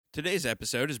Today's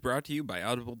episode is brought to you by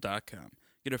Audible.com.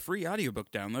 Get a free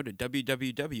audiobook download at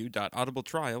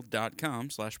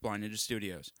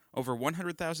www.audibletrial.com/blindninjastudios. Over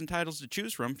 100,000 titles to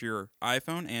choose from for your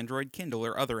iPhone, Android, Kindle,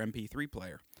 or other MP3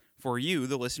 player. For you,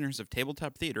 the listeners of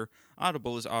Tabletop Theater,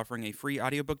 Audible is offering a free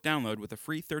audiobook download with a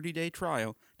free 30-day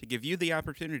trial to give you the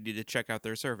opportunity to check out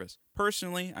their service.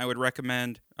 Personally, I would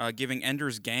recommend giving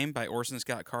Ender's Game by Orson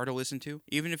Scott Card a listen to.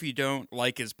 Even if you don't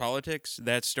like his politics,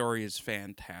 that story is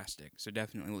fantastic, so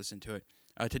definitely listen to it.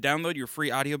 To download your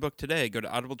free audiobook today, go to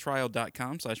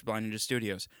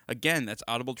audibletrial.com/blindninjastudios. Again, that's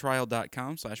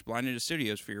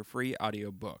audibletrial.com/blindninjastudios for your free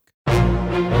audiobook.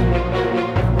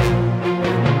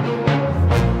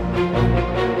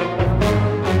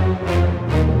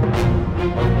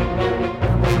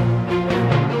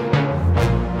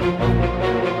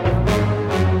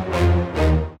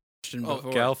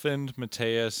 Galfand,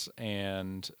 Mateus,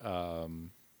 and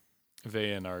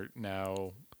Vayan are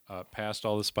now past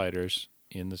all the spiders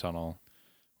in the tunnel.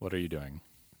 What are you doing?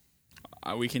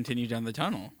 We continue down the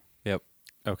tunnel. Yep.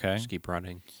 Okay. Just keep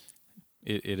running.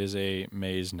 It is a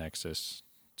maze nexus.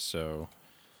 So,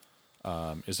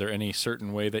 is there any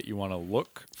certain way that you want to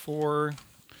look for?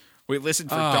 We listened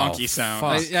for donkey sound.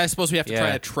 I suppose we have to try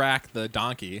Yeah. to track the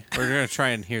donkey. We're going to try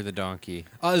and hear the donkey.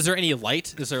 Is there any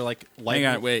light? Is there like light?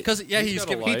 Hang on, wait. Because He's he's got a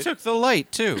giving. light. He took the light,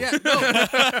 too. Yeah, no,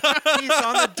 He's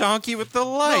on the donkey with the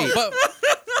light. but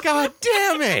God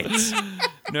damn it.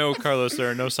 No, Carlos,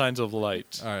 there are no signs of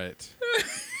light. all right.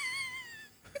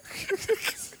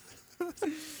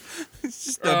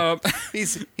 He's Calvin-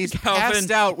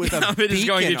 passed out with a Calvin is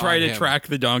going to beacon try on to him. track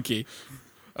the donkey.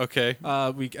 Okay.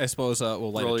 I suppose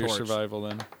we'll light Roll a your torch. survival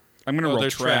then. I'm going to roll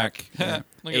there's track. Yeah.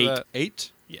 Look 8. at that.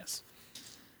 8? Yes.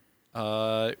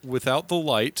 Without the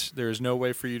light, there is no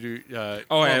way for you to...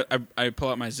 I pull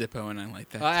out my Zippo and I light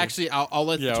that. too. Actually, I'll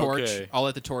light Yeah, the torch. okay. I'll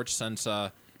light the torch since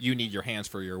you need your hands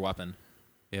for your weapon.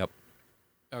 Yep.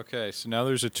 Okay, so now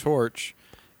there's a torch,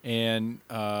 and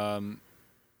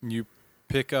you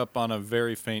pick up on a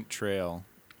very faint trail.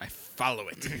 I follow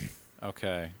it.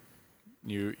 Okay.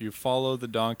 You follow the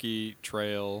donkey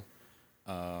trail.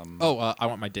 I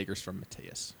want my daggers from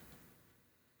Mateus.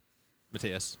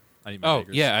 Mateus, I need my Oh,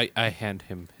 daggers. yeah, I hand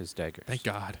him his daggers. Thank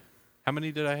God. How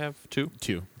many did I have? 2?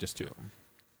 Just two of them.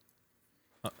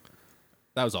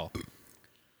 That was all.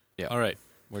 Yeah. All right.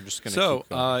 We're just going to So keep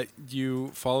going.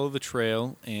 you follow the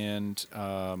trail, and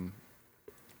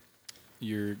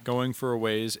you're going for a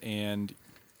ways, and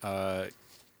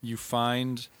you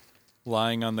find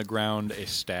lying on the ground a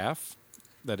staff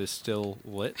that is still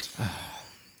lit.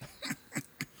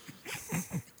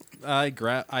 I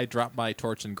drop my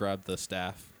torch and grab the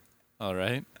staff. All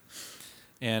right.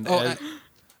 And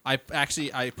I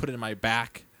put it in my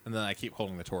back, and then I keep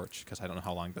holding the torch because I don't know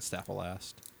how long the staff will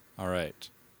last. all right.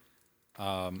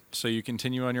 So you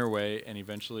continue on your way, and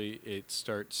eventually it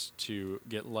starts to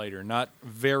get lighter. Not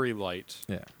very light,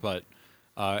 Yeah. but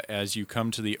as you come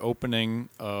to the opening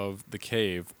of the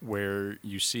cave, where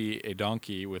you see a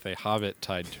donkey with a hobbit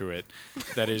tied to it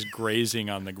that is grazing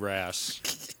on the grass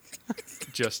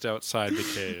just outside the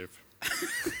cave.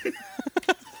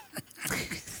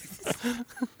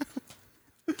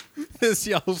 This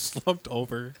yellow slumped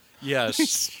over.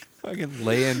 Yes. Fucking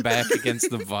laying back against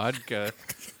the vodka.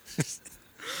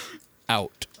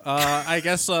 Out. I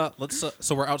guess let's.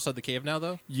 So we're outside the cave now,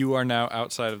 though. You are now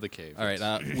outside of the cave. All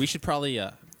right. We should probably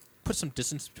put some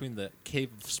distance between the cave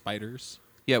of spiders.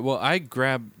 Yeah, well, I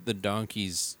grab the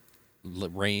donkey's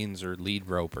reins or lead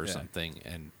rope or Yeah. something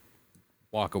and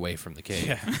walk away from the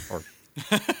cave. Or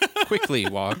quickly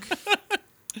walk.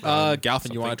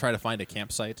 Galfin, you want to try to find a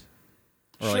campsite?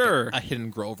 Or Sure. Like a hidden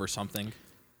grove or something.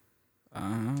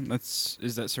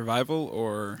 Is that survival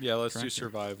or? Yeah, let's do attractive?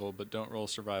 survival, but don't roll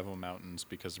survival mountains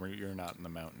because you're not in the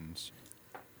mountains.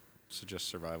 So just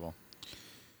survival.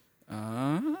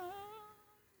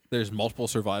 There's multiple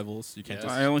survivals. You can't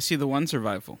Yes. I only see the one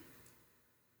survival.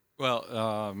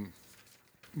 Well,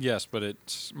 yes, but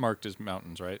it's marked as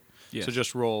mountains, right? Yes. So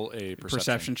just roll a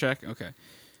perception. check. Okay.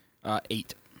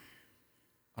 8.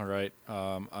 All right.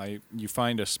 You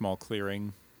find a small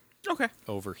clearing Okay.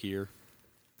 over here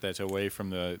that's away from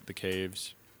the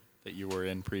caves that you were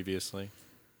in previously.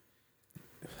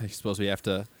 I suppose we have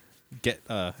to get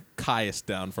Caius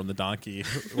down from the donkey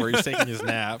where he's taking his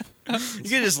nap. You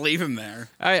can just leave him there.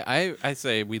 I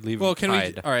say we leave Well, him can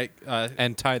tied we? All right.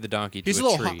 and tie the donkey to He's a a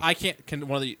little. tree. I can't. Can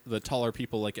one of the taller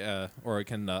people or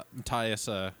can Matthias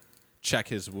check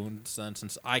his wounds then?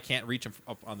 Since I can't reach him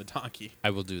up on the donkey. I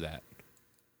will do that.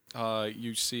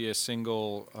 You see a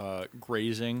single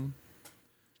grazing.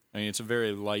 I mean, it's a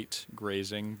very light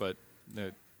grazing, but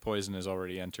the poison has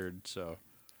already entered, so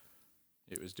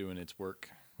it was doing its work.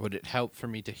 Would it help for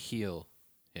me to heal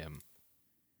him?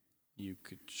 You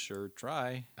could sure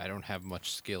try. I don't have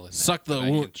much skill in that. Suck the but I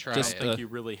can wound. try Just it. I don't think you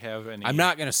really have any. I'm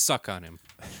not gonna suck on him.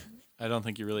 I don't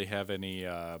think you really have any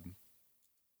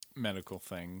medical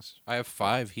things. I have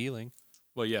 5 healing.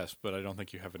 Well, yes, but I don't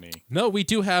think you have any. No, we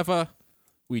do have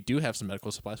some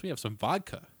medical supplies. We have some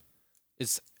vodka.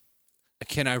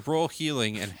 Can I roll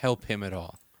healing and help him at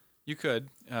all? You could.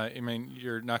 I mean,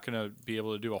 you're not going to be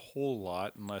able to do a whole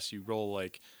lot unless you roll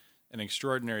like an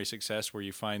extraordinary success where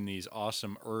you find these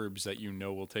awesome herbs that you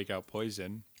know will take out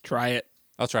poison. Try it.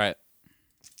 I'll try it.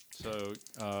 So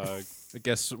I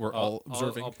guess we're all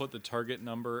observing. I'll put the target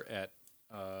number at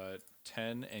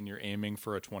 10, and you're aiming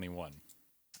for a 21.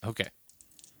 Okay.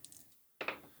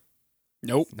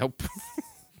 Nope. Nope.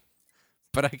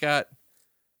 But I got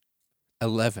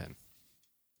 11.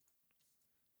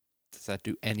 Does that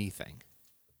do anything?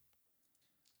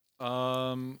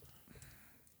 Well,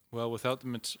 without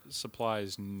the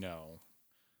supplies, no.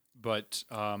 But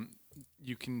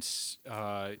you can Can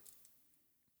I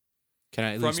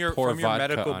at from least your pour from your vodka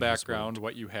medical on his background, wound?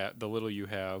 what you have, the little you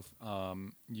have,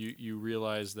 you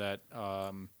realize that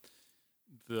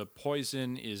the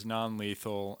poison is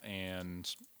non-lethal, and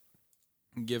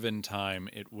given time,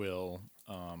 it will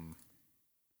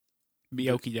Be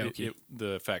okie dokie.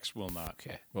 the effects will not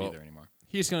Okay. be Well, there anymore.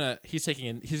 He's gonna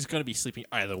be sleeping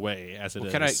either way as it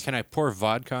is. Can I pour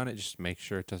vodka on it just to make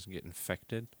sure it doesn't get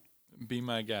infected? Be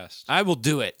my guest. I will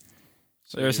do it.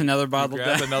 So There's you- another you bottle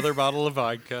grab down. another bottle of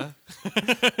vodka,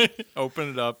 open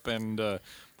it up, and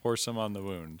pour some on the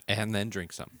wound. And then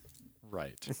drink some.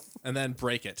 Right. and then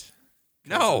break it.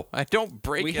 No, I don't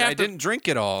break We it. have I to- didn't drink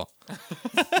it all.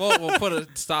 Well, we'll put a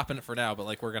stop in it for now, but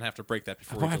like we're gonna have to break that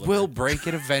before we I deliver. will break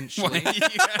it eventually. You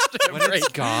have to when it's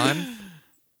gone.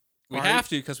 We have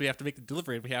to because we have to make the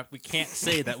delivery. We can't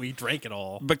say that we drank it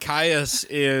all. Bacchius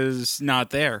is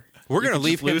not there. We're You going to could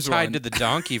leave just him lose tied one. to the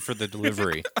donkey for the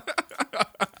delivery.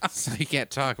 So he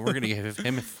can't talk. We're going to give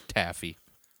him taffy.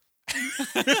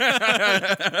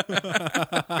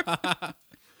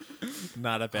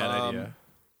 Not a bad idea.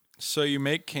 So you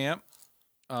make camp.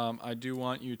 I do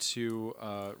want you to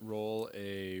roll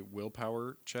a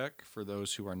willpower check for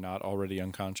those who are not already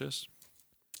unconscious.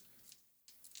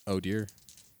 Oh dear.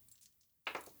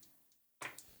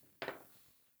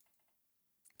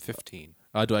 15.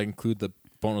 Do I include the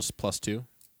bonus +2?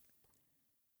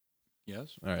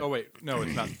 Yes. All right. Oh wait, no,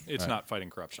 it's not. It's All right. not fighting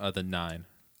corruption. The 9.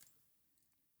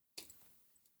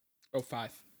 Oh,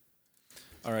 5.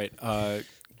 All right.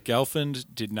 Gelfand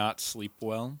did not sleep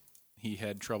well. He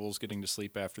had troubles getting to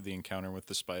sleep after the encounter with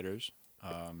the spiders.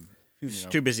 He was You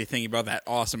know. too busy thinking about that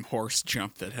awesome horse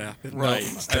jump that happened. Right.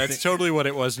 That's totally what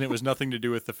it was, and it was nothing to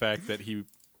do with the fact that he.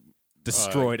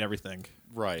 Destroyed everything.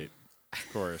 Right.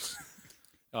 Of course.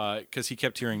 Because he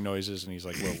kept hearing noises, and he's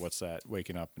like, "Whoa, what's that?"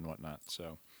 Waking up and whatnot.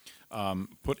 So,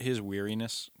 put his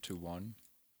weariness to 1.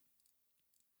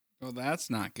 Well, that's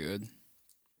not good.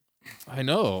 I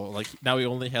know. Like now he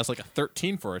only has like a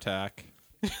 13 for attack.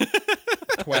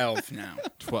 12 now.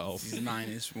 12. He's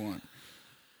 -1.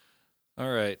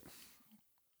 All right.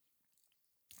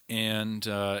 And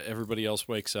everybody else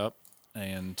wakes up,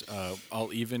 and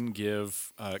I'll even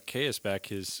give Caius back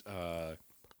his.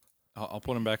 I'll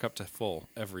put him back up to full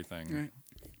everything. All right.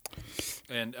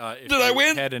 And if Did I you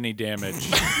win? had any damage,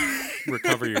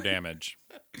 recover your damage,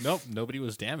 Nope. Nobody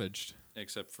was damaged.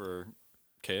 except for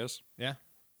Caius. Yeah.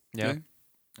 Yeah. Okay.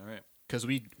 All right. Because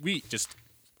we just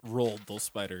rolled those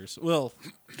spiders. Well,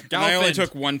 And I only Galfin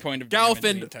took 1 point of damage Galfin-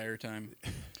 the entire time.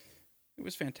 It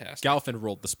was fantastic. Galfin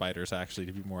rolled the spiders actually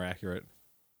to be more accurate.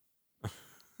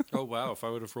 Oh wow! If I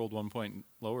would have rolled 1 point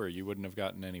lower, you wouldn't have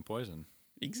gotten any poison.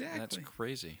 Exactly. That's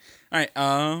crazy. All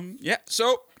right. Yeah.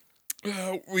 So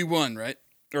we won, right?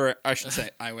 Or I should say,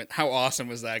 I went. How awesome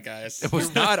was that, guys? It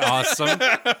was not awesome.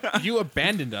 You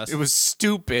abandoned us. It was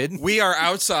stupid. We are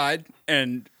outside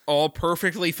and all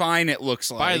perfectly fine. It looks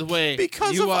like. By the way,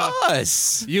 Because you, of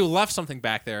us. you left something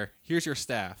back there. Here's your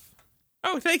staff.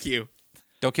 Oh, thank you.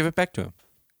 Don't give it back to him.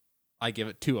 I give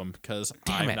it to him because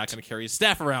Damn I'm it. not going to carry his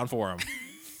staff around for him.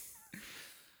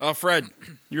 Oh, Fred,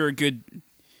 you're good.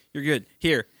 You're good.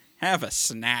 Here, have a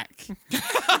snack.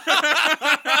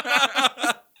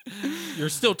 You're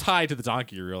still tied to the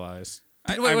donkey, you realize.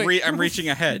 I'm reaching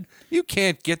ahead. You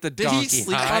can't get the Did donkey he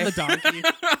sleep high. on the donkey?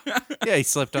 Yeah, he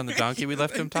slept on the donkey. We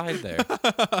left him tied there.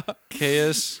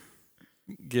 Caius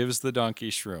gives the donkey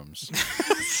shrooms.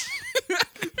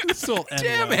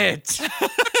 Damn it.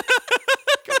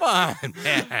 Come on,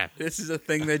 man. This is a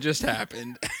thing that just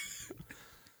happened.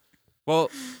 Well,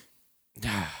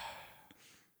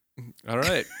 all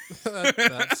right.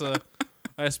 That's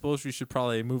I suppose we should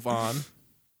probably move on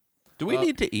Do we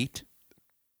need to eat?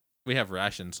 We have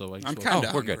rations, so I guess I'm we'll- kind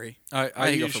of we're good. hungry. I I can go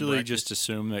for usually breakfast. just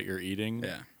assume that you're eating.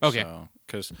 Yeah. Okay.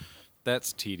 Because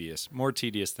that's tedious. More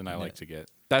tedious than I like to get.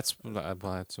 That's what I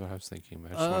was thinking.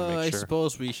 But I just want to I make sure.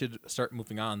 suppose we should start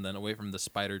moving on then, away from the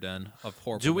spider den of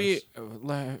horribleness.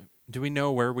 Do we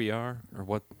know where we are or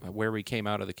where we came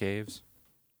out of the caves?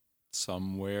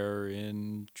 Somewhere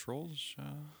in Trolls.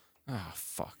 Oh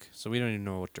fuck! So we don't even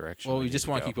know what direction. Well, we need just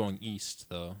to want go. to keep going east,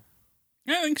 though.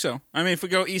 Yeah, I think so. I mean, if we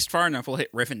go east far enough, we'll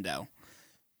hit Rivendell.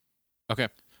 Okay.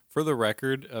 For the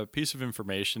record, a piece of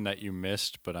information that you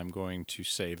missed, but I'm going to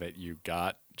say that you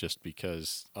got just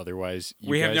because otherwise you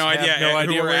We have guys no idea. no who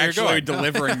idea we're where you're actually going.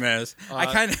 delivering this. I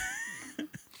kind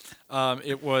of.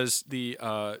 It was the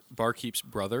barkeep's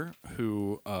brother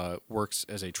who works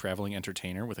as a traveling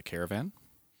entertainer with a caravan.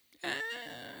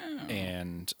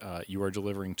 And you are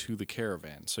delivering to the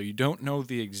caravan. So you don't know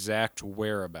the exact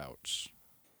whereabouts.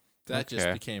 That just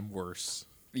Okay. became worse.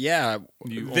 Yeah.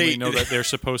 You they only know that they're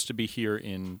supposed to be here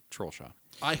in Trollshaw.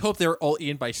 I hope they're all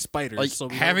eaten by spiders. like so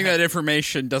we having don't that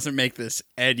information doesn't make this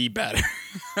any better.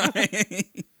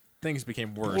 things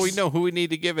became worse. Well, we know who we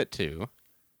need to give it to.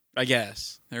 I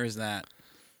guess there is that.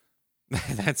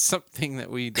 That's something that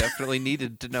we definitely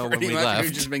needed to know when Pretty we much left.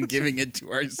 We've just been giving it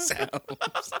to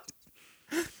ourselves.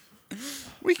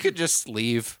 We could just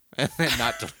leave and then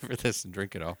not deliver this and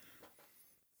drink it all.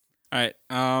 All right.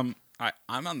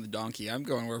 I'm on the donkey. I'm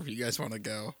going wherever you guys want to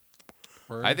go.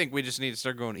 I think we just need to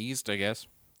start going east, I guess.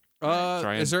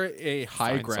 Try and is there a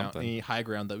high find ground? something. Any high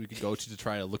ground that we could go to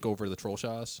try to look over the troll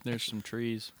shaws? There's some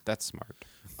trees. That's smart.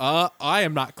 I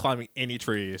am not climbing any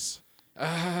trees.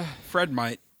 Fred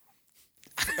might.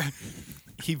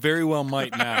 He very well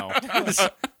might now.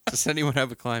 Does anyone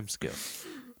have a climb skill?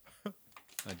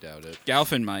 I doubt it.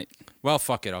 Galfin might. Well,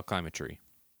 fuck it. I'll climb a tree.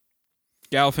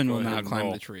 Galfin will ahead not and climb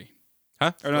roll. the tree.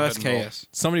 Huh? Or no, Go that's ahead and roll. Chaos.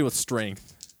 Somebody with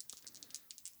strength.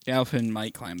 Galfin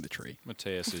might climb the tree.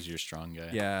 Mateus is your strong guy.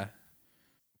 Yeah.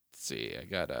 Let's see. I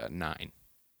got a 9.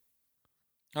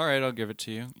 All right, I'll give it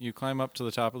to you. You climb up to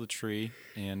the top of the tree,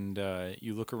 and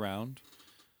you look around,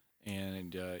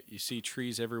 and you see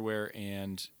trees everywhere.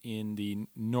 And in the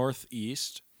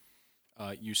northeast,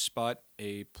 you spot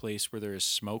a place where there is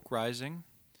smoke rising,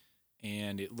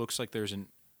 and it looks like there's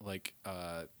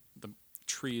the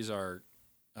trees are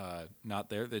not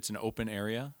there. It's an open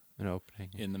area An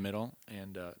opening. in the middle,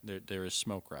 and there is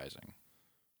smoke rising.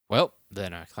 Well,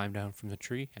 then I climb down from the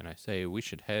tree and I say we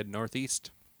should head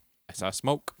northeast. I saw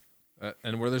smoke.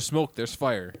 And where there's smoke, there's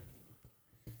fire.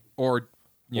 Or,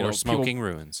 you or know, smoking people,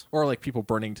 ruins. or like people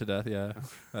burning to death. Yeah,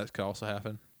 that could also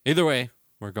happen. Either way,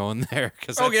 we're going there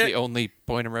because that's Okay. the only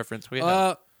point of reference we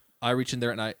have. I reach in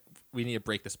there and we need to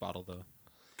break this bottle though,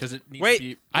 because it needs Wait. to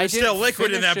be. There's still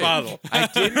liquid in that bottle. I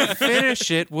didn't finish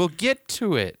it. We'll get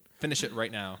to it. Finish it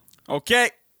right now. Okay.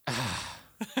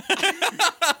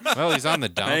 Well, he's on the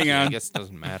donkey. Hang on. I guess it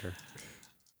doesn't matter.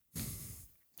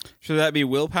 Should that be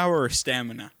willpower or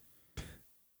stamina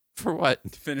For what?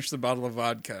 to finish the bottle of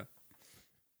vodka?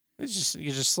 You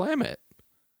just slam it.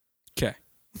 Okay.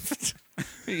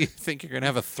 You think you're gonna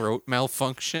have a throat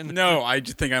malfunction? No, I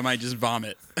just think I might just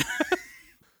vomit.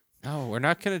 No, we're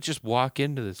not gonna just walk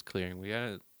into this clearing.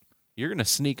 You're gonna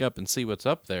sneak up and see what's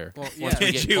up there. Well, Once we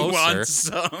Did get you closer. want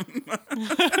some?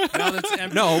 Now that's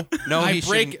empty. No, I he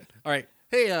break. shouldn't. All right.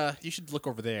 Hey, you should look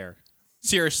over there.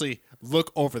 Seriously,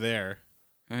 look over there.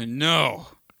 No.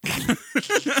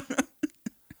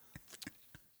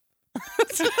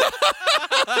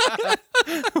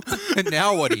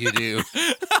 Now what do you do?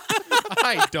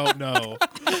 I don't know.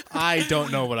 I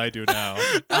don't know what I do now.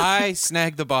 I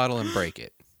snag the bottle and break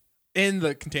it. In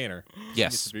the container. It needs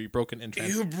Yes, to be broken in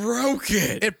transport. You broke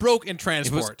it. It broke in it was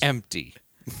transport. empty.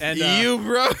 And You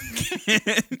broke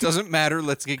it. Doesn't matter.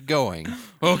 Let's get going.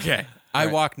 Okay. I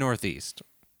walk northeast.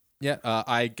 yeah,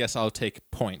 I guess I'll take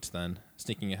point then.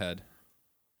 Sneaking ahead.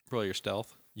 Roll your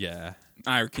stealth. Yeah.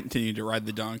 I continue to ride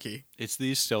the donkey. It's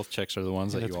these stealth checks are the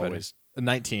ones that That's you better. always.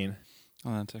 19.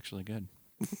 Oh, that's actually good.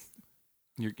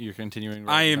 You're continuing.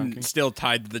 I riding the am donkey? still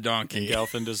tied to the And donkey.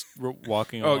 Galfin is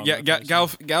walking. Oh along yeah, with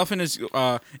us.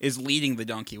 Galfin is leading the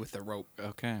donkey with the rope,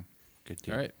 Okay. Good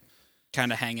deal. All right.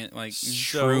 kind of hanging like.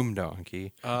 Shroom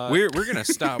donkey. Uh, We're gonna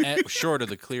stop short of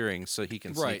the clearing so he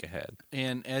can Right. sneak ahead.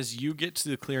 And as you get to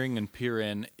the clearing and peer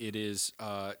in, it is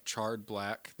charred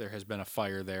black. There has been a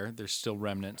fire there. There's still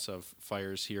remnants of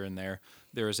fires here and there.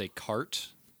 There is a cart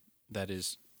that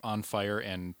is on fire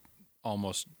and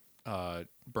almost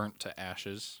burnt to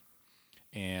ashes,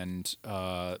 and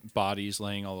bodies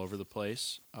laying all over the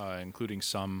place, including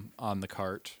some on the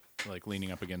cart, like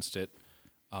leaning up against it.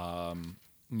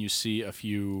 You see a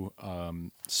few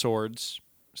swords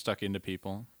stuck into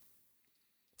people.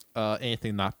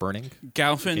 anything not burning?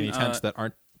 Galfin, Any tents that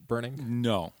aren't burning?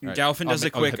 No. right. Galfin does a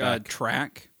I'll head quick back.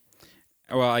 track.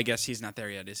 Well, I guess he's not there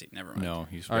yet, is he? Never mind. No,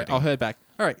 he's All right, waiting. I'll head back.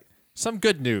 All right, some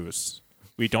good news.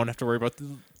 We don't have to worry about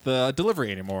the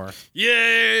delivery anymore.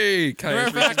 Yay! Matter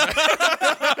of fact,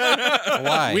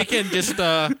 Why? we can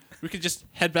just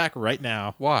head back right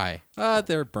now. Why?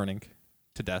 They're burning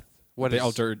to death. What They is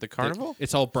all the carnival?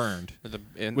 It's all burned.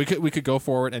 And We could go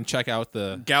forward and check out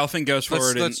the. Galfin goes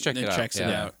forward let's and, check and it out. checks it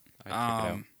Yeah. out. I'd check it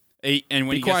out. And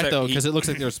when Be he gets quiet there, though, he- because it looks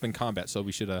like there's been combat. So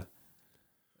we should.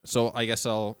 So I guess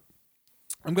I'm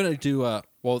gonna do.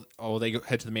 They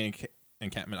head to the main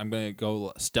encampment. I'm gonna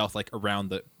go stealth like around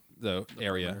the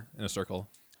area in a circle.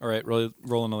 All right,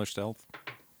 roll another stealth.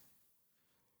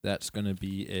 That's gonna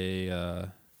be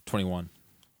a 21.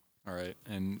 All right,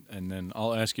 and then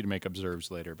I'll ask you to make observes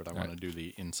later, but I want to right. do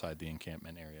the inside the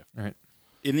encampment area. All right.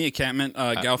 in the encampment,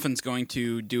 Galfin's going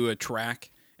to do a track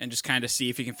and just kind of see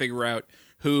if he can figure out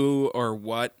who or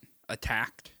what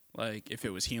attacked. Like if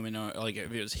it was human, or like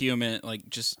if it was human, like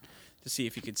just to see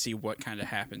if he could see what kind of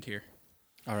happened here.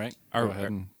 All right, All go right.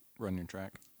 ahead and run your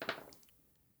track.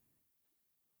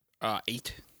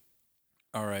 8.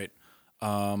 All right.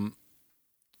 I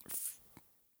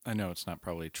know it's not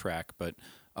probably track, but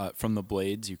from the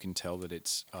blades, you can tell that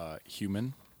it's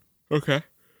human. Okay.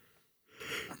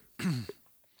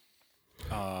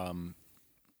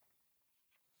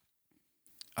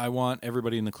 I want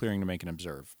everybody in the clearing to make an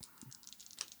observe.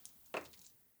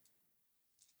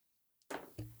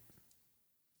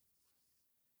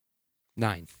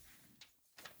 Nine.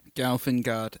 Galfin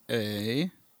got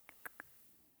a.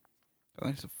 Oh,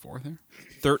 there's a 4 there.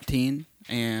 13,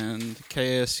 and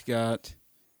Caius got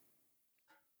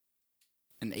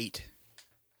an 8.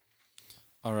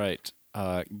 All right.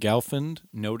 Galfin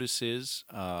notices,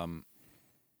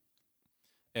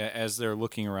 as they're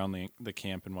looking around the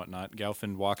camp and whatnot,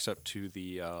 Galfin walks up to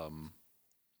the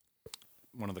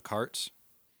one of the carts,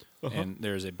 and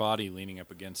there's a body leaning up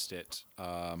against it,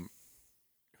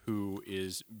 who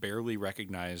is barely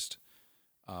recognized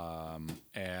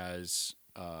as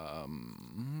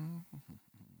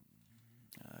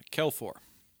Kelfor,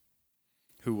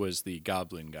 who was the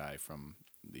goblin guy from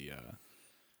the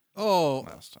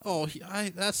last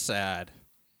time. That's sad.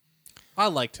 I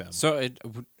liked him. So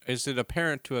is it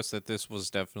apparent to us that this was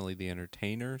definitely the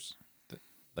entertainers,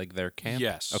 like their camp?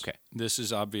 Yes. Okay. This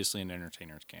is obviously an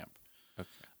entertainer's camp.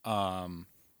 Okay.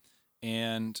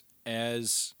 And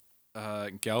as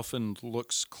Galfin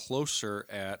looks closer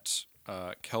at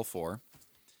Kelfor,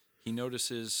 he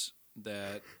notices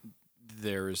that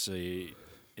there is a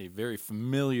very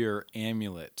familiar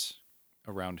amulet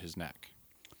around his neck.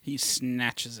 He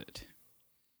snatches it.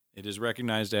 It is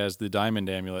recognized as the diamond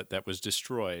amulet that was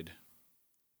destroyed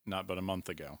not but a month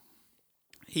ago.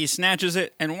 He snatches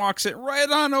it and walks it right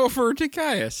on over to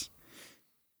Caius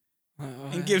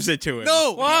and gives it to him.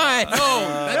 No! Why?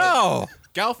 No!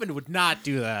 Galfin would not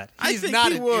do that. I He's think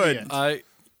not he an would. idiot.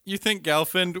 You think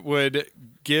Galfin would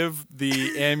give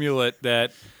the amulet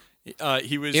that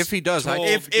he was? If he does, told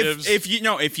gives-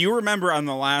 if you remember on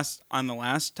the last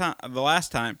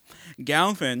time,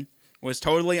 Galfin was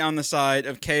totally on the side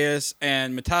of Caius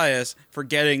and Matthias for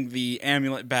getting the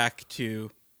amulet back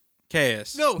to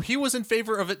Caius. No, he was in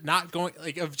favor of it not going,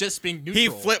 of just being neutral. He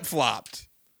flip-flopped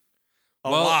a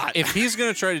well, lot. if he's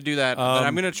gonna try to do that, then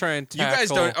I'm gonna try and you tackle. guys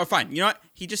don't. Oh, fine. You know what?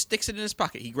 He just sticks it in his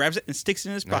pocket. He grabs it and sticks it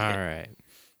in his All pocket. right.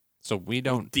 So we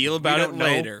don't deal we about don't it know-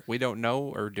 later. We don't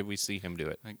know, or did we see him do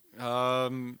it?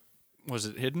 was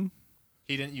it hidden?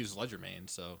 He didn't use Ledgermane,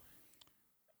 so.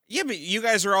 Yeah, but you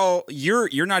guys are all. You're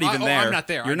not even there. I'm not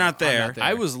there. You're I'm not there. not there.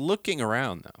 I was looking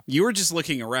around though. You were just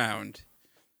looking around.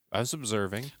 I was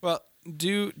observing. Well,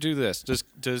 do this.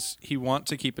 Does he want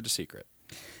to keep it a secret?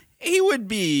 He would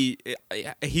be.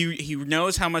 He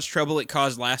knows how much trouble it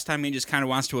caused last time. He just kind of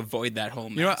wants to avoid that whole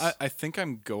mess. You know what? I think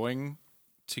I'm going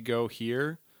to go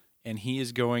here, and he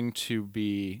is going to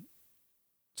be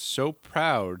so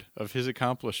proud of his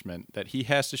accomplishment that he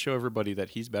has to show everybody that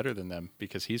he's better than them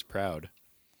because he's proud.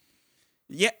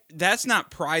 Yeah, that's not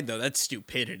pride though. That's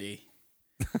stupidity.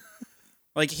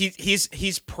 Like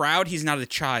he's proud. He's not a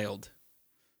child.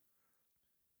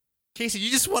 Casey, you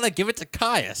just want to give it to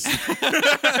Caius.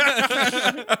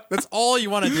 That's all you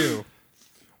want to do.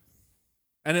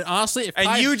 And then, honestly, if And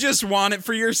Caius, you just want it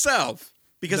for yourself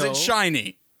because it's No.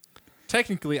 shiny.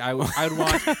 technically, I would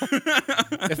want.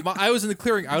 If I was in the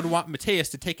clearing, I would want Matthias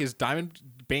to take his diamond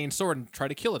bane sword and try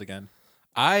to kill it again.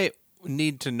 I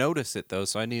need to notice it though,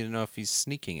 so I need to know if he's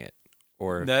sneaking it,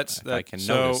 or if I can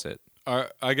so, notice it.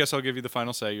 I guess I'll give you the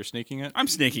final say. You're sneaking it. I'm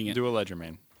sneaking it. Do a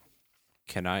Ledgermane.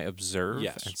 Can I observe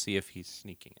Yes. and see if he's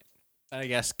sneaking it? I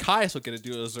guess Caius will get to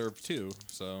do a observe too.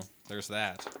 So there's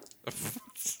that.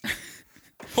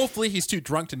 Hopefully he's too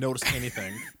drunk to notice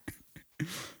anything.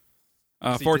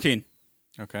 14.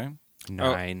 Okay.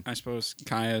 9. I suppose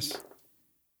Caius.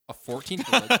 A 14.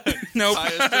 Nope.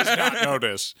 does not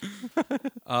notice.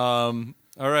 All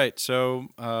right, so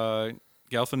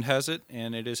Galfin has it,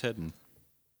 and it is hidden.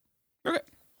 Okay.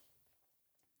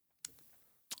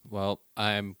 Well,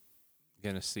 I'm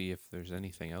going to see if there's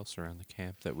anything else around the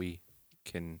camp that we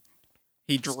can...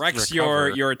 He directs recover.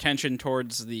 your attention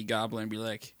towards the goblin and be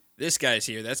like, this guy's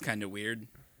here. That's kind of weird.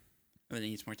 And then he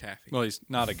eats more taffy. Well, he's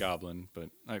not a goblin, but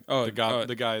Oh,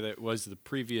 the guy that was the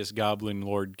previous Goblin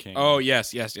Lord King. Oh,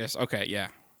 yes. Okay, yeah.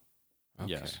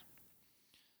 Okay. Yes.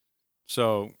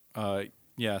 So,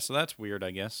 so that's weird,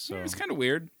 I guess. So Yeah, it's kind of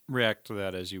weird. react to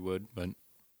that as you would, but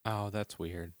Oh, that's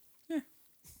weird.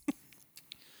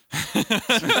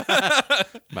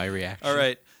 My reaction. all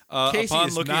right. Casey Upon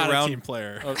is looking not around, a team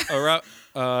player.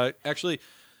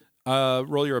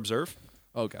 roll your observe.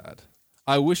 Oh God,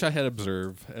 I wish I had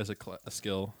observe as a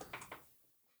skill.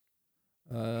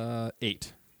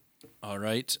 8. All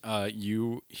right.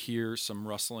 You hear some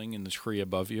rustling in the tree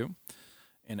above you,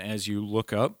 and as you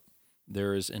look up,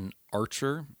 there is an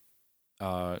archer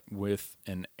with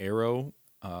an arrow,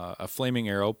 a flaming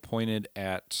arrow pointed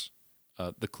at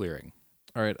the clearing.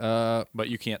 All right. But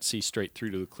you can't see straight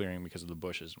through to the clearing because of the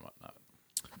bushes and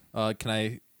whatnot. Can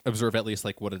I observe at least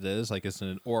like what it is? Like, is it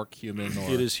an orc, human, or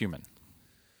It is human.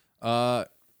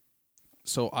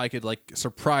 So I could like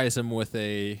surprise him with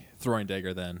a throwing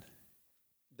dagger. Then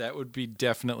That would be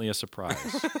definitely a surprise.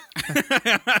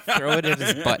 Throw it in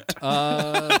his butt.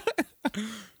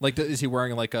 like, is he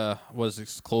wearing like what is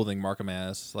his clothing mark him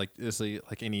as? Like, is he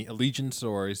like any allegiance,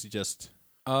 or is he just?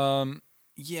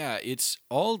 Yeah, it's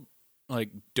all like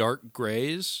dark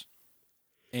grays,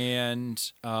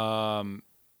 and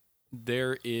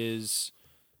there is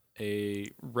a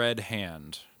red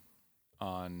hand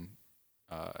on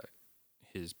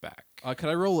his back. Could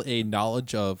I roll a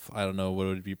knowledge of, I don't know, what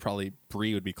would be, probably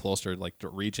Bree would be closer, like the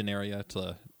region area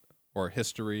to, or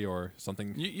history or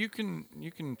something. You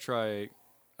can try.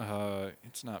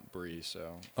 It's not Bree,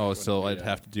 so. Oh, it so wouldn't I'd be,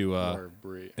 have to do or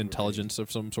Bree. intelligence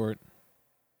of some sort.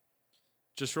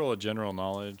 Just roll a general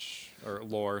knowledge or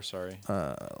lore. Sorry,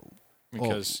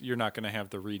 because you're not going to have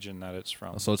the region that it's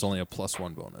from. So it's only a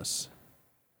 +1 bonus.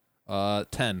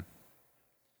 10.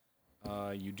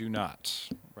 You do not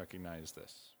recognize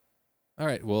this. All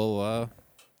right. Well,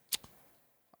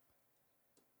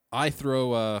 I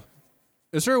throw.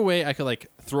 Is there a way I could like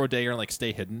throw a dagger and like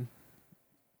stay hidden?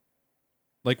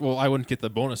 Like, well, I wouldn't get the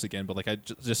bonus again, but like I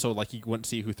just so like he wouldn't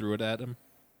see who threw it at him.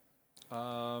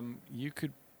 You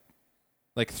could.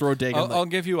 Like throw a dagger.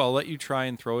 I'll let you try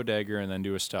and throw a dagger and then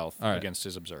do a stealth All right. against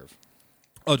his observe.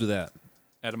 I'll do that.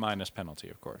 At a minus penalty,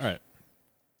 of course. All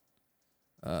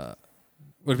right.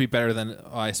 Would it be better than?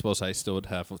 Oh, I suppose I still would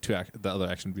have the other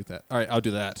action do that. All right, I'll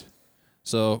do that.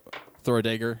 So throw a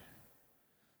dagger.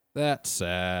 That's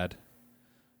sad.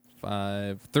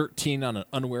 13 on an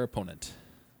unaware opponent.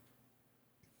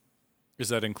 Is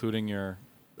that including your?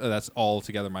 That's all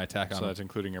together my attack on So him. that's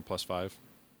including your +5.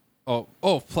 Oh,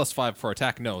 +5 for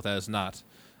attack. No, that is not.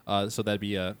 So that'd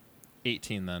be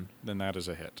 18 then. Then that is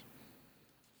a hit.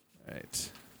 All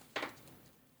right.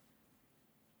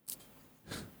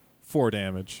 4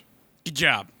 damage. Good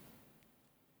job.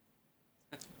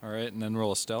 All right, and then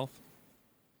roll a stealth.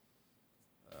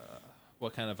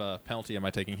 What kind of penalty am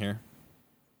I taking here?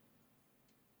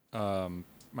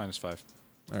 -5.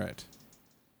 All right.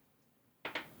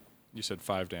 You said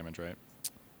 5 damage, right?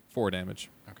 4 damage.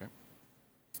 Okay.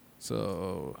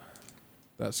 So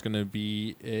that's going to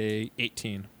be a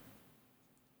 18.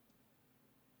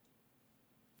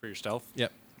 For your stealth.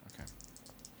 Yep. Okay.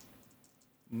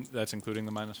 That's including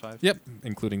the -5. Yep,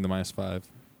 including the -5.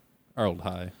 I rolled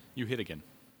high. You hit again.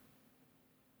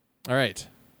 All right.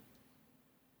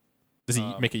 Does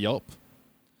he make a yelp?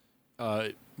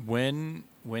 When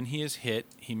he is hit,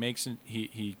 he makes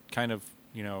he kind of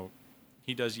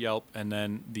he does yelp, and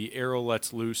then the arrow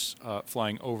lets loose,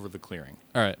 flying over the clearing.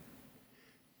 All right.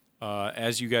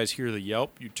 As you guys hear the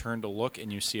yelp, you turn to look,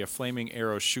 and you see a flaming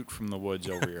arrow shoot from the woods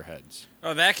over your heads.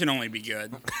 Oh, that can only be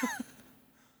good.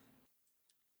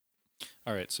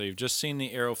 All right, so you've just seen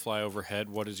the arrow fly overhead.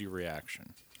 What is your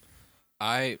reaction?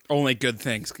 Only good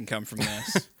things can come from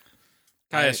this.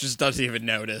 Caius just doesn't even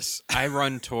notice. I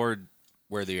run toward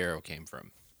where the arrow came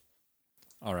from.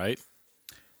 All right.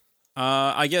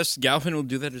 I guess Galvin will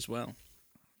do that as well.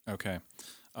 Okay.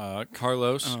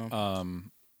 Carlos, Oh.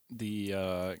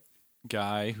 the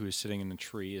guy who is sitting in the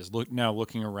tree is now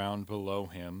looking around below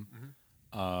him,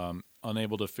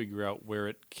 unable to figure out where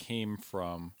it came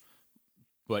from,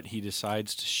 but he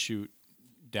decides to shoot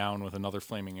down with another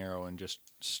flaming arrow and just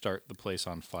start the place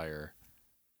on fire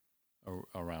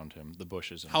around him, the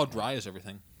bushes. And How dry is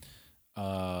everything?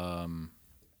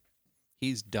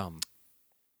 He's dumb.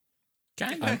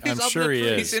 I'm sure he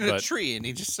is. He's in a but tree and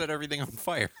he just set everything on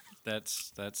fire.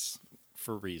 that's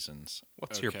for reasons.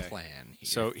 What's your Okay. plan here?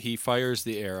 So he fires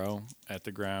the arrow at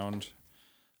the ground.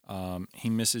 He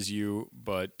misses you,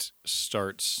 but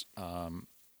starts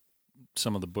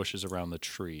some of the bushes around the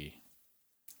tree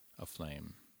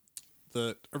aflame.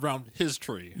 Around his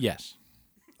tree. Yes.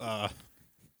 I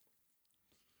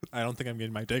don't think I'm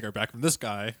getting my dagger back from this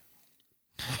guy.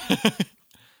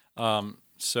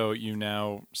 So you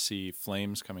now see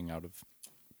flames coming out of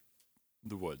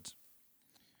the woods.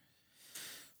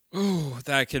 Ooh,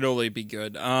 that could only be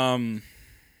good.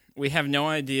 We have no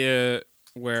idea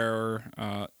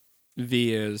where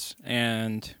V is,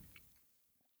 and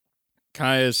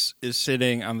Caius is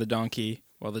sitting on the donkey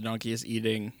while the donkey is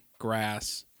eating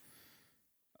grass.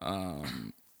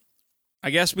 I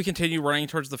guess we continue running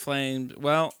towards the flames.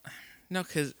 Well, no,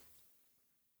 because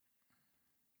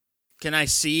can I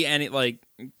see any, like,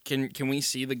 can we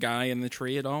see the guy in the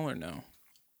tree at all, or no?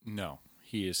 No,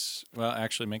 he is. Well,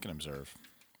 actually, make an observe.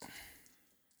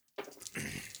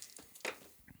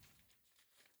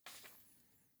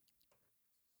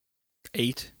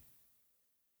 Eight.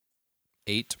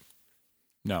 8.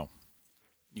 No,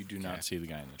 you do not see the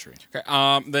guy in the tree.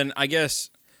 Okay. Then I guess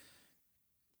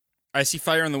I see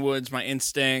fire in the woods. My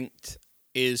instinct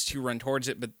is to run towards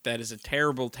it, but that is a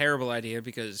terrible, terrible idea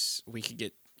because we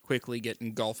could quickly get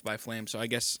engulfed by flames. So I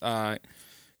guess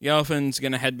Yelfin's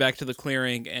gonna head back to the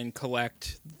clearing and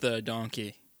collect the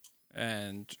donkey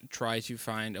and try to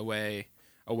find a way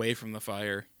away from the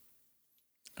fire.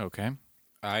 Okay.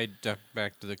 I duck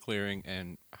back to the clearing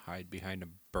and hide behind a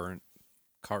burnt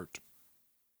cart.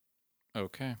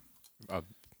 Okay. I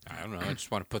don't know. I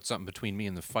just want to put something between me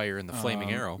and the fire and the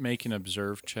flaming arrow. Make an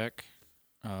observe check.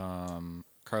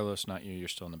 Carlos, not you. You're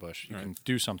still in the bush. You can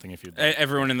do something if you'd like.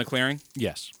 Everyone in the clearing?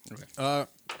 Yes.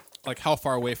 Like how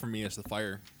far away from me is the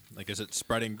fire? Like, is it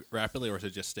spreading rapidly, or is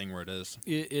it just staying where it is?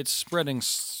 It's spreading,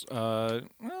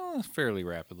 fairly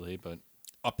rapidly, but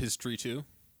Up his tree too.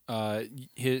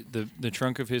 the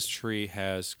trunk of his tree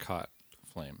has caught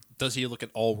flame. Does he look at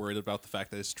all worried about the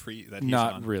fact that his tree that he's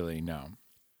Not on? really. No.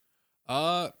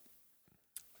 I'm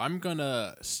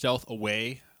gonna stealth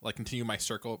away, like continue my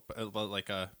circle,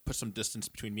 but put some distance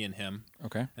between me and him,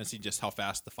 Okay. and see just how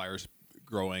fast the fire's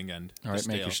growing and All right.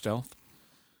 Make your stealth.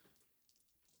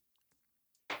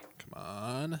 Come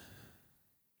on.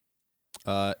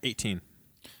 18.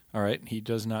 All right. He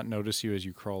does not notice you as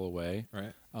you crawl away.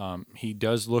 Right. He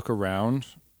does look around,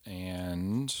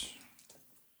 and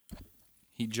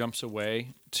he jumps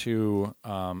away to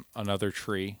another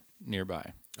tree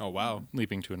nearby, Oh wow.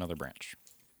 leaping to another branch.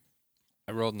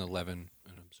 I rolled an 11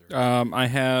 and observed. I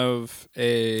have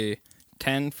a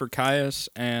 10 for Caius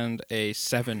and a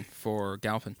 7 for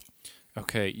Galpin.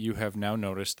 Okay, you have now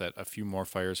noticed that a few more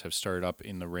fires have started up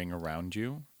in the ring around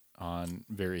you on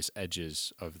various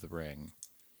edges of the ring.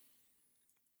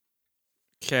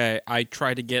 Okay, I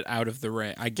try to get out of the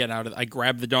ring. I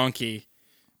grab the donkey.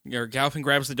 Galpin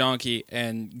grabs the donkey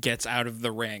and gets out of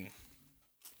the ring.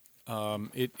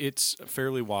 It's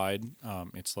fairly wide.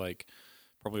 It's like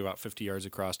probably about 50 yards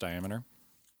across diameter.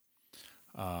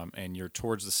 And you're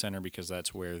towards the center because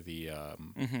that's where the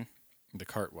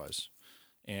cart was.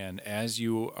 And as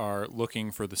you are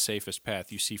looking for the safest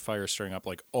path, you see fire starting up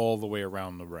like all the way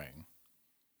around the ring.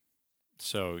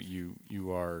 So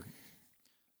you are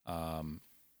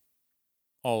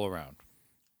all around.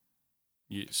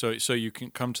 So you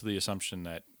can come to the assumption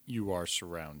that you are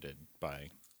surrounded by.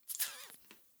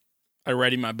 I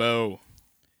ready my bow.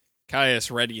 Caius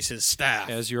readies his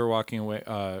staff. As you're walking away,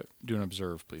 do an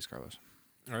observe, please, Carlos.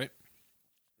 All right.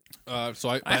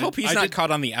 So I hope he's not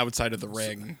caught on the outside of the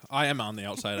ring. I am on the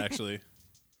outside actually.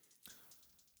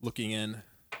 Looking in.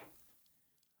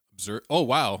 Observe. Oh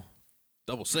wow,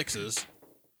 double sixes.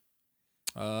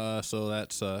 So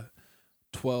that's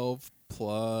 12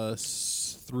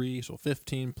 plus 3, so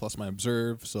 15 plus my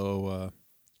observe, so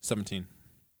 17.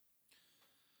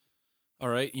 All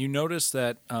right. You notice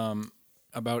that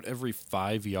about every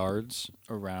 5 yards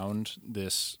around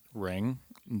this ring,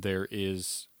 there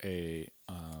is a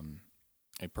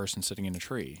person sitting in a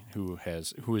tree who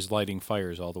is lighting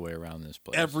fires all the way around this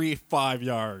place. Every 5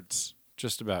 yards.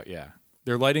 Just about, yeah.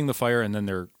 They're lighting the fire and then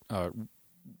they're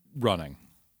running.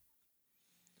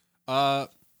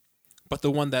 But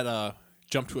the one that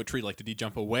jump to a tree? Like, did he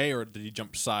jump away or did he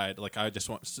jump side? Like, I just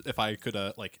want if I could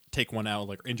like take one out,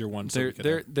 like injure one. So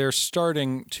They're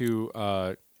starting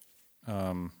to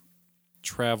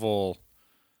travel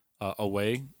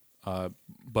away,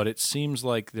 but it seems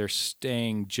like they're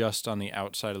staying just on the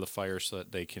outside of the fire so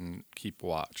that they can keep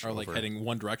watch. are like over- heading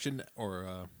one direction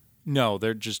or. No,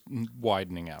 they're just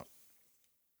widening out,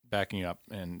 backing up,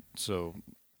 and so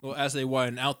Well, as they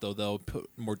widen out, though, they'll put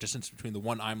more distance between the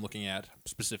one I'm looking at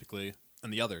specifically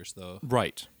and the others, though.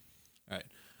 right. All right.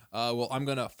 Well, I'm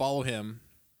gonna follow him.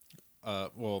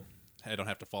 Well, I don't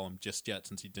have to follow him just yet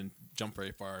since he didn't jump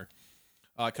very far.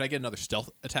 Could I get another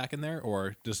stealth attack in there,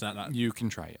 or does that not? You can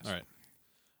try, yes. All right.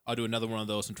 I'll do another one of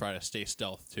those and try to stay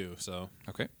stealth too. So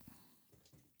Okay.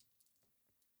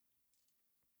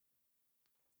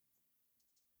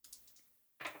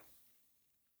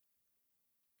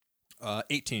 uh,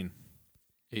 18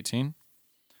 18.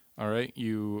 All right.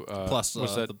 You plus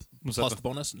was that the, was plus that the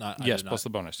bonus. Not I yes did plus not. the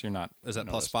bonus. You're not. Is that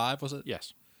plus noticed. 5? Was it?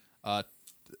 Yes.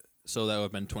 So that would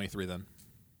have been 23 then.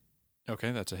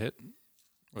 Okay, that's a hit.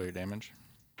 Roll your damage.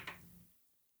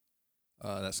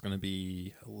 That's going to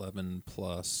be 11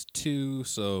 plus 2,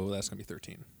 so that's going to be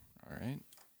 13. All right.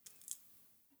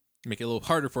 Make it a little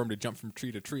harder for him to jump from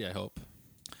tree to tree, I hope.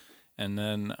 And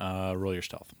then roll your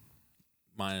stealth.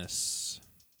 Minus.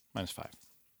 -5.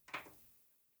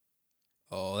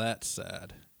 Oh, that's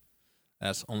sad.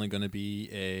 That's only going to be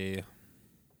a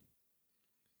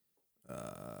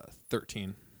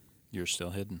 13. You're still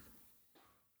hidden.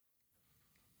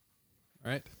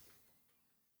 All right.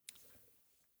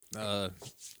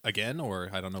 Again, or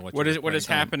I don't know What is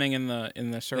happening in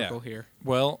the circle here?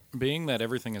 Well, being that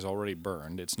everything is already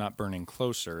burned, it's not burning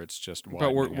closer. It's just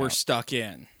But we're widening out. stuck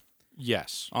in.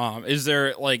 Yes. Is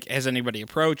there has anybody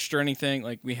approached or anything?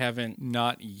 Like we haven't.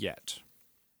 Not yet.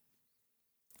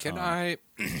 Can I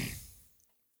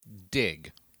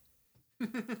dig?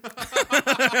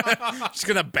 Just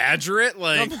gonna badger it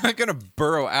like. I'm not gonna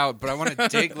burrow out, but I want to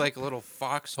dig like little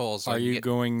foxholes. So I Are can you get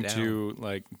going down. to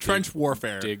like trench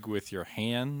warfare? dig with your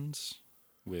hands?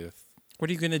 With What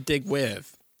are you gonna dig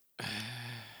with?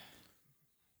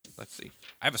 Let's see.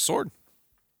 I have a sword.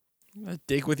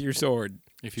 Dig with your sword.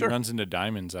 if he Sure. runs into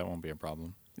diamonds, that won't be a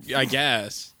problem. I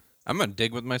guess. I'm gonna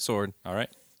dig with my sword. All right.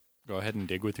 Go ahead and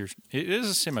dig with your. It is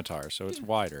a scimitar, so it's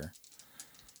wider.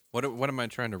 What am I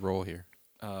trying to roll here?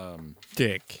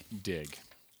 Dick. Dig.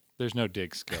 There's no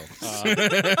dig skill.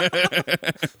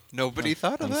 Nobody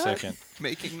thought of One that. second.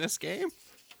 Making this game.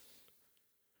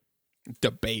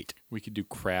 Debate. We could do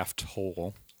craft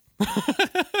hole.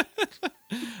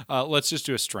 Let's just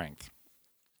do a strength.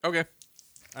 Okay.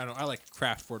 I like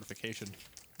craft fortification.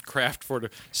 Craft for the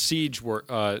siege work.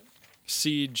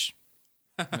 Siege.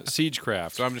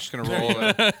 Siegecraft. So I'm just gonna roll.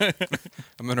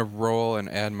 I'm gonna roll and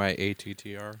add my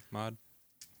ATTR mod.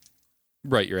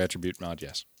 Right, your attribute mod,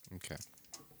 yes. Okay.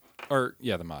 Or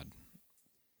yeah, the mod.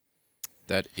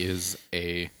 That is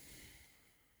a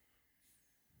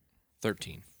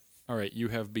 13. All right, you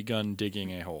have begun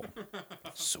digging a hole.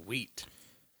 Sweet.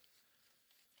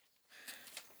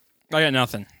 I got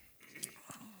nothing.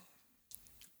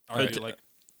 All right,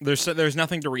 There's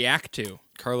nothing to react to.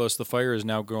 Carlos, the fire is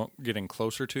now getting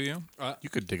closer to you. You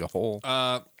could dig a hole.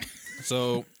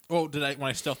 so when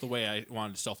I stealthed away, I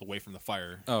wanted to stealth away from the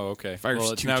fire. Oh, okay. Fire's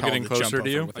well, it's too now tall getting to jump closer to over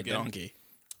you. with a Again? donkey.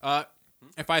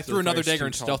 If I threw the another fire's dagger too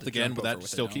and tall stealth to again, jump would over that with a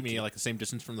still keep me donkey. like the same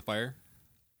distance from the fire?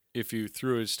 If you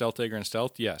threw a stealth dagger and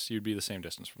stealth, yes, you'd be the same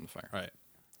distance from the fire. All right.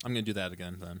 I'm going to do that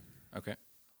again then. Okay.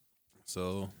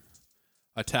 So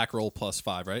attack roll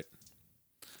 +5, right?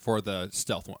 For the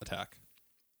stealth attack.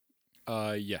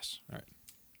 Yes. All right.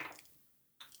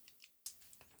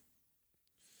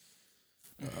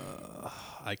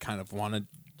 I kind of want to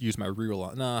use my reroll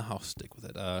on. Nah, I'll stick with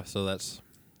it. So that's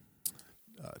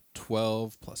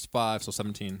 12 +5, so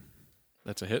 17.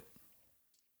 That's a hit.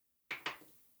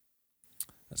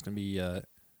 That's going to be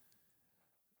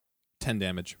 10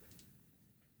 damage.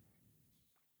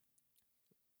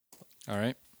 All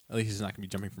right. At least he's not going to be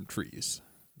jumping from trees.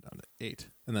 Down to 8.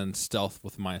 And then stealth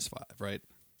with -5, right?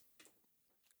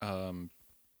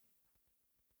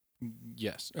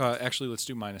 Yes. Actually, let's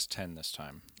do -10 this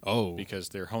time Oh. because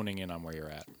they're honing in on where you're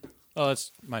at. Oh,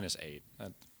 that's -8.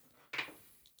 That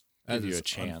That give you is a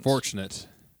chance. Unfortunate.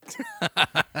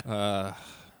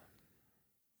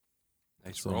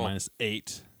 Nice So roll.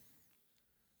 -8.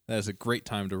 That is a great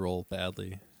time to roll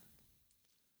badly.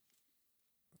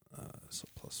 So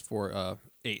 +4,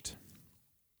 8.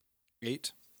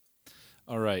 8.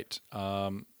 All right.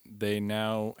 They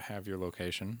now have your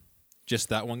location. Just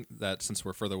that one. That since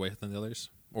we're further away than the others,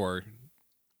 or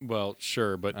Well,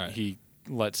 sure, but All right. he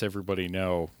lets everybody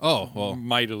know Oh, well.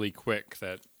 mightily quick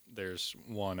that there's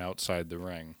one outside the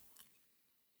ring.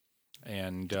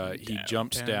 And he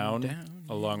jumps down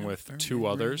along with two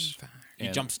others. He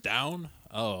and- jumps down?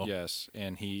 Oh. Yes,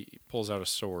 and he pulls out a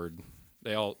sword.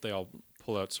 They all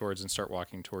pull out swords and start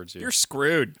walking towards you. You're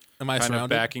screwed. Am I kind of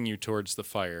surrounded? backing you towards the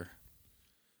fire.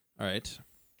 All right.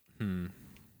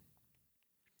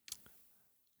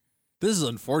 This is an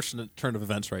unfortunate turn of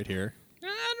events right here.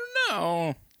 I don't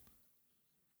know.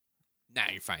 Nah,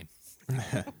 you're fine.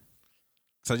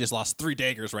 So I just lost 3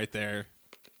 daggers right there.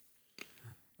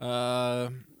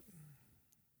 Let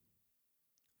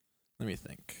me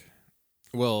think.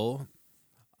 Well,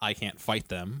 I can't fight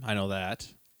them. I know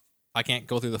that. I can't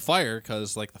go through the fire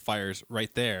because, like, the fire's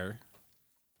right there.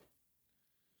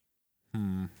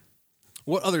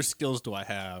 What other skills do I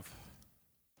have?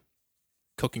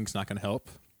 Cooking's not going to help.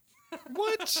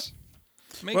 What?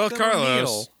 Make Well, them a Carlos,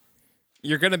 meal.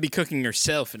 you're going to be cooking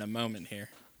yourself in a moment here.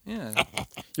 Yeah.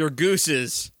 Your goose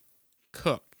is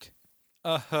cooked.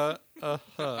 Uh-huh.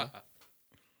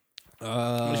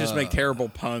 Let's just make terrible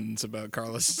puns about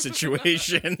Carlos'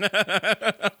 situation.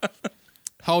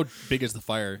 How big is the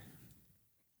fire?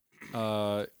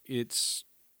 It's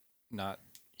not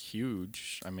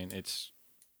huge. I mean, it's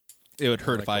It would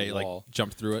hurt Like if I a like wall.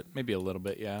 jumped through it. maybe a little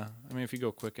bit, yeah. I mean, if you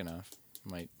go quick enough,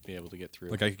 you might be able to get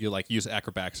through. Like I could like use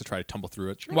acrobatics to try to tumble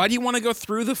through it. Why do you want to go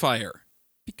through the fire?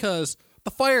 Because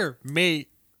the fire may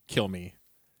kill me.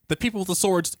 The people with the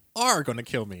swords are going to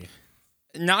kill me.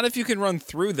 Not if you can run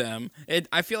through them.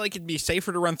 I feel like it'd be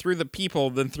safer to run through the people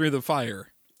than through the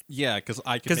fire. Yeah, because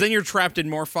I Because then you're trapped in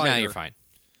more fire. Nah, you're fine.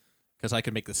 because I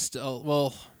could make this still.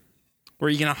 Well, Where are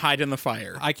you going to hide in the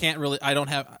fire? I can't really. I don't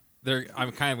have. There,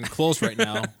 I'm kind of enclosed right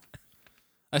now.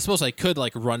 I suppose I could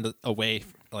like run away,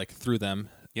 like through them,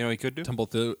 You know what you could do? tumble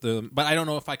through them. But I don't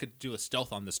know if I could do a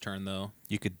stealth on this turn though.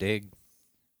 You could dig.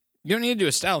 You don't need to do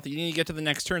a stealth. You need to get to the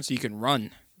next turn so you can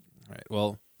run. All right.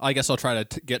 Well, I guess I'll try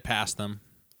to get past them,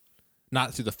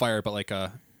 not through the fire, but like I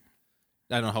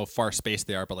don't know how far spaced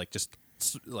they are, but like just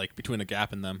like between a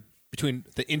gap in them, between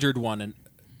the injured one and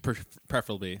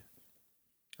preferably.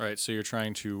 All right, so you're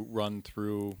trying to run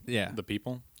through Yeah. the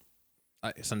people?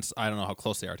 Since I don't know how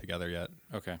close they are together yet.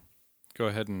 Okay. Go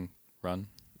ahead and run.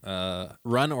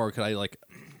 Run, or could I like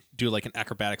do like an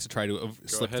acrobatics to try to Go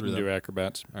slip ahead through and them? do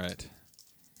acrobats. All right.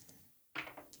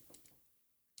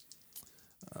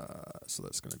 So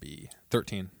that's going to be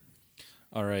 13.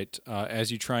 All right.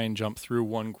 As you try and jump through,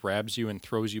 one grabs you and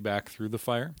throws you back through the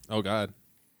fire. Oh God.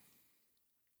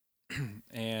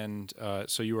 And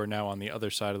so you are now on the other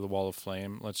side of the wall of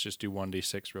flame. Let's just do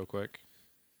 1d6 real quick.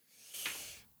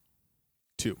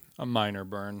 2. A minor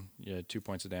burn. Yeah, 2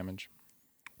 points of damage.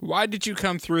 Why did you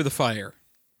come through the fire?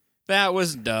 That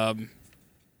was dumb.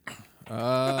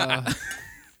 Well,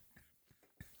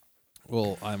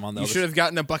 I'm on the You other should have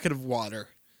gotten a bucket of water.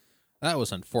 That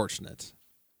was unfortunate.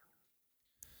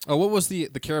 Oh, what was the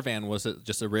caravan? Was it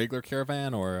just a regular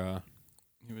caravan or?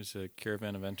 It was a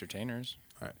caravan of entertainers.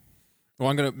 Well,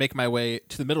 I'm gonna make my way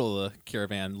to the middle of the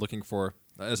caravan, looking for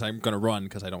as I'm gonna run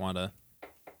because I don't want to.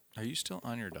 Are you still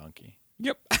on your donkey?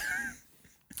 Yep.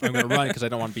 I'm gonna run because I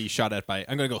don't want to be shot at by.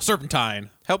 I'm gonna go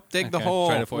serpentine. Help dig the Okay, hole.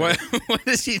 Try to avoid What, it. what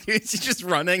is he doing? Is he just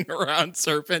running around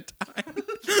Serpentine?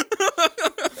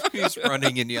 He's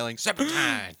running and yelling,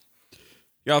 "Serpentine!"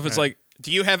 Yelphin's like,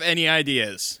 do you have any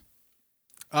ideas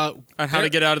on how to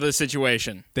get out of this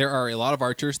situation? There are a lot of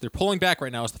archers. They're pulling back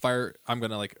right now as the fire. I'm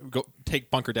gonna like go take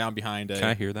bunker down behind. Can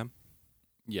I hear them?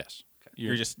 Yes.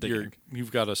 You're just digging.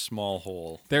 You've got a small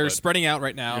hole. They're but spreading out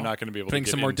right now. You're not going to be able putting to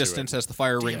get some more into distance it. as the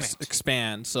fire rings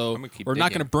expand. So I'm gonna keep we're not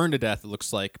digging. gonna burn to death. It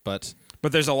looks like, but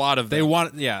But there's a lot of they them.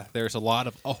 want. Yeah, there's a lot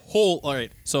of a whole. All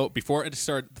right. So before it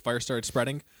started, the fire started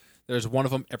spreading. There's one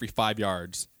of them every 5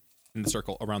 yards in the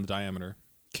circle around the diameter.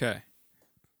 Okay.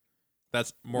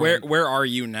 That's more. Where are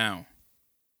you now?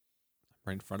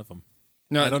 right in front of him.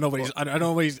 No, I don't know what he's. I don't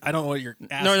know what he's. I don't know what you're.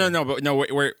 Asking. No. But no,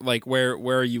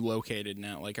 where are you located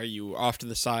now? Like, are you off to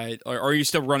the side, or are you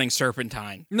still running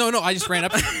Serpentine? No. I just ran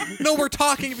up. No, we're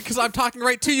talking because I'm talking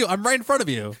right to you. I'm right in front of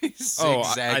you.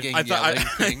 Zigzagging, I thought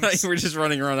yelling things. you were just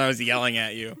running around. I was yelling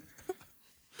at you.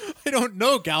 I don't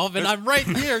know, Galvin. I'm right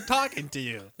here talking to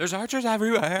you. There's archers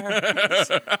everywhere.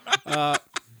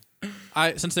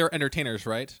 Since they're entertainers,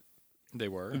 right? They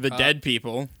were. The dead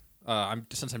people.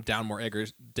 Since I'm down more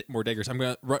daggers, I'm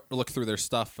gonna look through their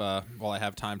stuff while I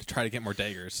have time to try to get more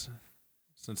daggers.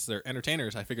 Since they're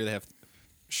entertainers, I figure they have.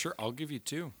 Sure, I'll give you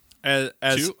 2. As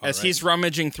Two? All right. he's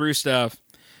rummaging through stuff,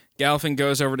 Galfin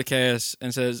goes over to Caius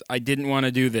and says, "I didn't want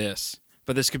to do this,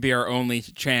 but this could be our only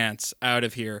chance out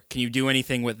of here. Can you do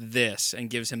anything with this?" And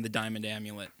gives him the diamond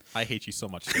amulet. I hate you so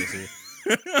much, Stacey.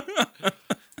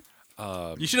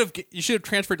 You should have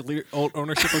transferred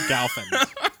ownership of Galfin.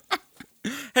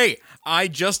 Hey, I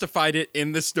justified it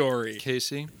in the story.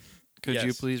 Casey, could you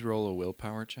Yes. please roll a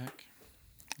willpower check?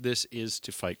 This is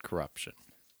to fight corruption.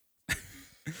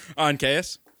 On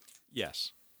Caius?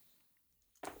 Yes.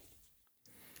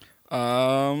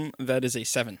 That is a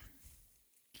 7.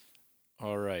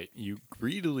 All right. You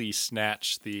greedily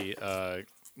snatch the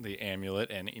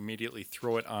amulet and immediately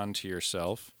throw it onto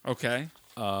yourself. Okay.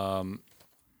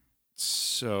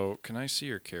 So, can I see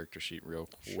your character sheet real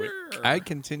quick? I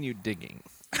continue digging.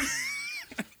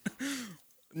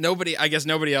 I guess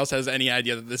nobody else has any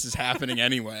idea that this is happening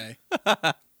anyway.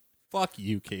 Fuck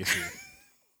you, Casey.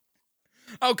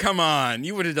 Oh, come on.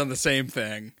 You would have done the same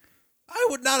thing. I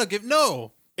would not have given.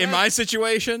 No. In my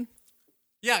situation,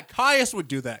 Yeah, Caius would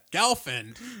do that.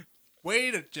 Galfin.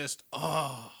 Way to just.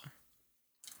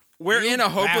 we're You in a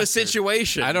hopeless bastard.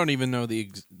 situation. I don't even know the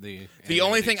The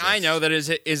only thing I know that is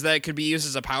that it could be used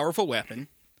as a powerful weapon.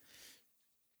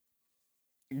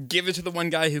 Give it to the one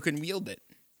guy who can wield it.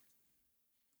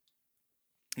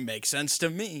 Makes sense to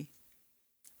me.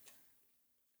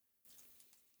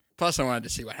 Plus, I wanted to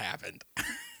see what happened.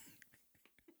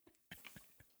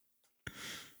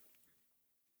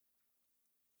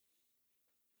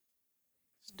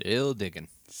 Still digging.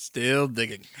 Still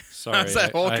digging. Sorry, How's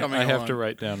that hole I coming have along? to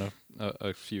write down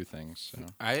a few things. So.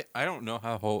 I don't know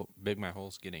how big my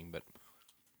hole's getting, but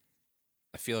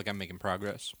I feel like I'm making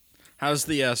progress. How's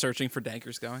the searching for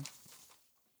daggers going?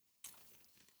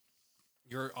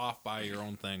 You're off by your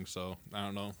own thing, so I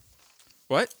don't know.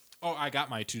 What? Oh, I got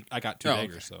two Oh,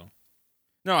 daggers, okay. so.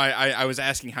 No, I was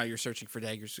asking how you're searching for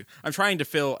daggers. I'm trying to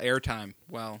fill airtime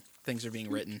while things are being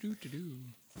written.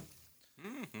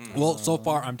 Well, so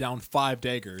far I'm down 5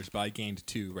 daggers, but I gained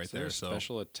 2 right Is there there. a So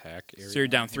special attack area? So you're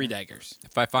down 3 daggers.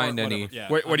 If I find Or any, whatever, yeah.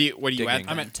 What do you at? digging.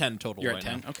 I'm at 10 total. You're right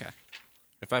at 10. now. Okay.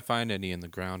 if I find any in the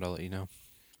ground, I'll let you know.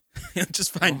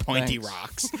 Just find pointy thanks.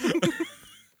 rocks.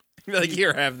 Be like,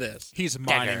 here, have this. He's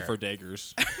mining Dagger. for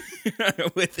daggers.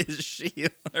 With his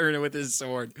shield or with his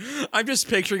sword. I'm just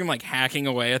picturing him like hacking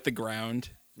away at the ground,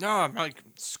 No, I'm like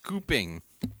scooping.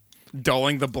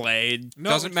 dulling the blade.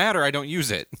 Doesn't matter. I don't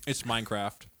use it. It's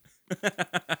Minecraft.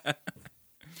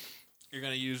 You're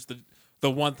gonna use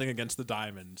the one thing against the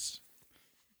diamonds.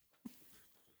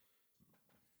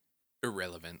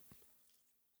 Irrelevant.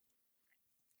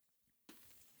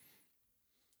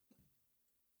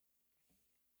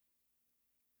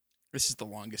 This is the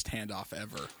longest handoff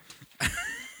ever.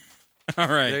 All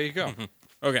right. There you go.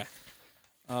 Okay.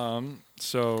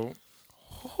 So,